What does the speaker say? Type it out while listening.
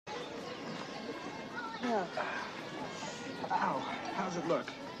Look. Ow. How's it look?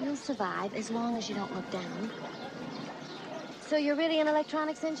 You'll survive as long as you don't look down. So you're really an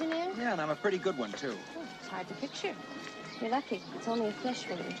electronics engineer? Yeah, and I'm a pretty good one, too. Oh, it's hard to picture. You're lucky. It's only a flesh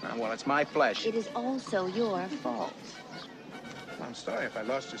wound. Well, it's my flesh. It is also your fault. I'm sorry if I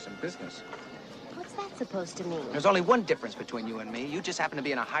lost you some business. What's that supposed to mean? There's only one difference between you and me. You just happen to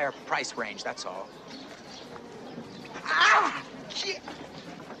be in a higher price range, that's all. Ah! Shit!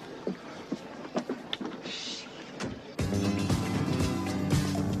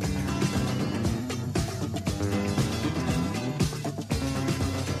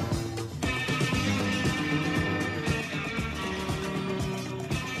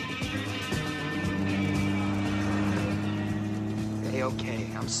 Okay,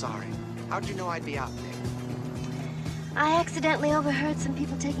 I'm sorry. How'd you know I'd be out there? I accidentally overheard some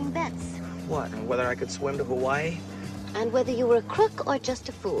people taking bets. What, and whether I could swim to Hawaii? And whether you were a crook or just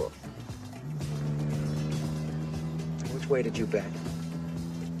a fool. Which way did you bet?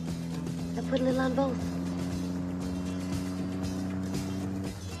 I put a little on both.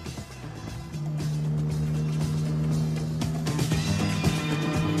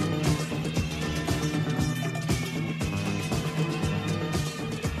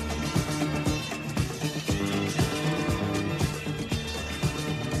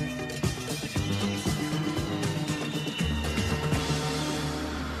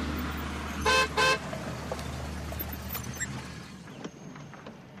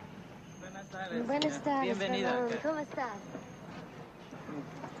 Buenas tardes, Bienvenida. Fernando. ¿Cómo estás?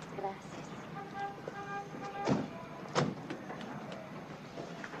 Gracias.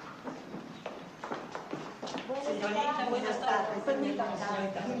 Señorita, buenas tardes. Señorita.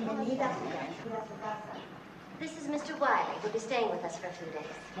 Bienvenida. This is Mr. Wiley. He'll be staying with us for a few days.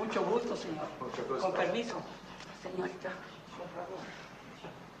 Mucho gusto, señor. Mucho gusto. Con permiso. Señorita, por favor.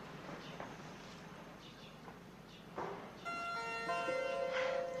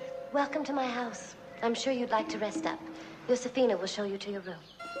 Welcome to my house. I'm sure you'd like to rest up. Josefina will show you to your room.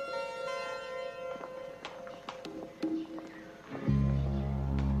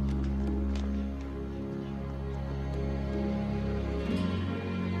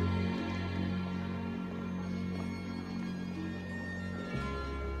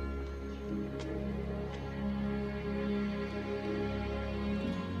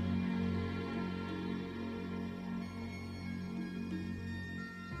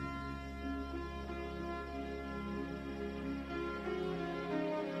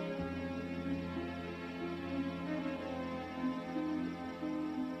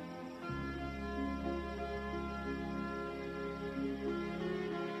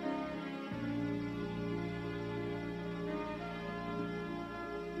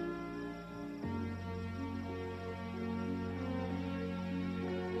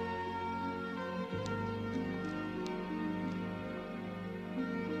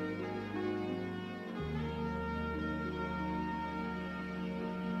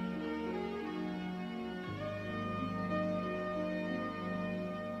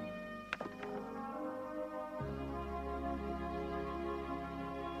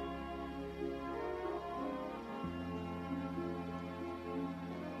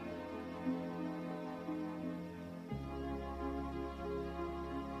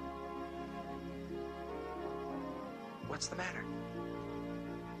 What's the matter?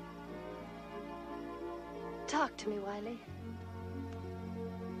 Talk to me, Wiley.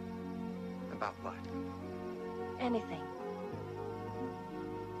 About what? Anything.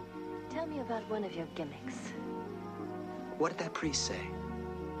 Tell me about one of your gimmicks. What did that priest say?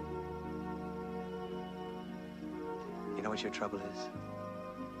 You know what your trouble is?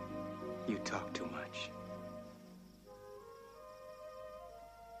 You talk too much.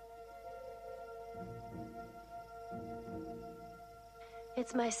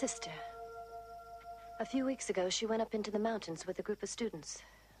 It's my sister. A few weeks ago, she went up into the mountains with a group of students.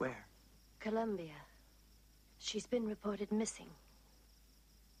 Where? Colombia. She's been reported missing.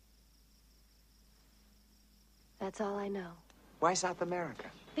 That's all I know. Why South America?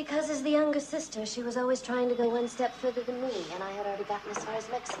 Because as the younger sister, she was always trying to go one step further than me, and I had already gotten as far as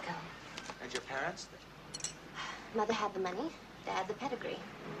Mexico. And your parents? Mother had the money, Dad the pedigree.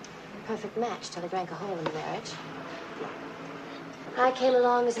 Perfect match till they drank a hole in the marriage. I came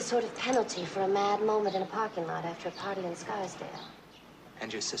along as a sort of penalty for a mad moment in a parking lot after a party in Scarsdale.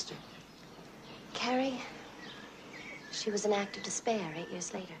 And your sister? Carrie, she was an act of despair 8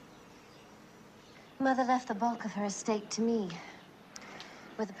 years later. Mother left the bulk of her estate to me,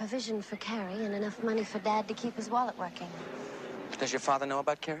 with a provision for Carrie and enough money for Dad to keep his wallet working. Does your father know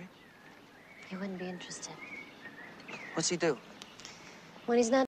about Carrie? He wouldn't be interested. What's he do? When he's not